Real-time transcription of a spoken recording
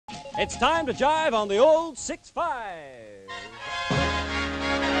It's time to jive on the old 6-5.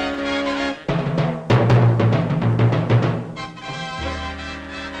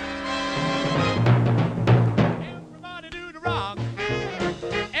 Everybody do the rock.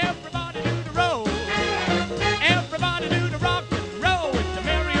 Everybody do the roll. Everybody do the rock and roll. It's the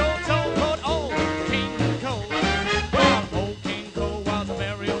merry old soul called Old King Cole. Well, Old King Cole was a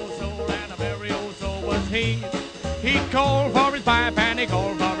merry old soul, and a merry old soul was he. He called for his pipe and he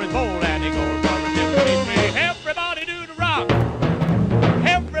called for his bowl and he called for his timpani. Everybody do the rock.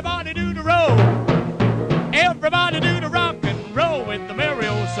 Everybody do the roll. Everybody do the rock and roll with the merry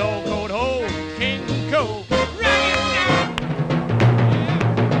old soul called Old King Cole. Rock it now. Yeah.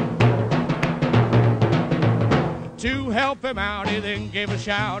 To help him out, he then gave a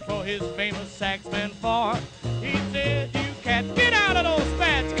shout for his famous saxman for. He said, "You cats, get out of those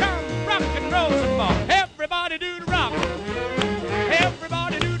spats. Come rock and roll some more. Everybody do the rock.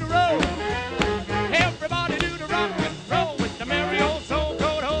 Everybody do the roll. Everybody do the rock and roll with the merry old soul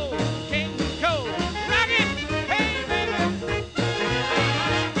called Old King Cole. Rock it, hey baby."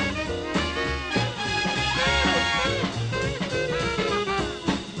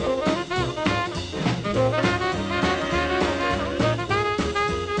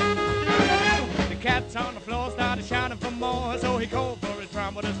 The cats on the floor started shouting for more, so he called for his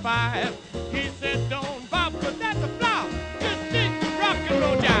trombone's five. He said, "Don't bop, but that's a flop. Just dig the rock and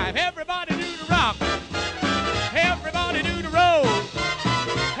roll jive. Everybody do the rock. Everybody do the roll.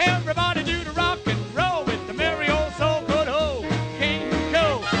 Everybody do the rock and roll with the merry old soul called Old King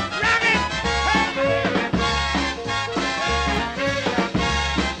Cole. Rock it! Hey, baby!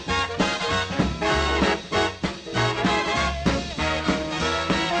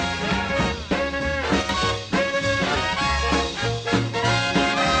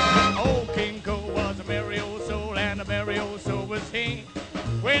 Old King Cole was a merry old soul, and a merry old soul was he.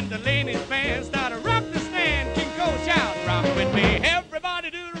 When Delaney's band started rock the stand, King Cole shout, "Rock with me."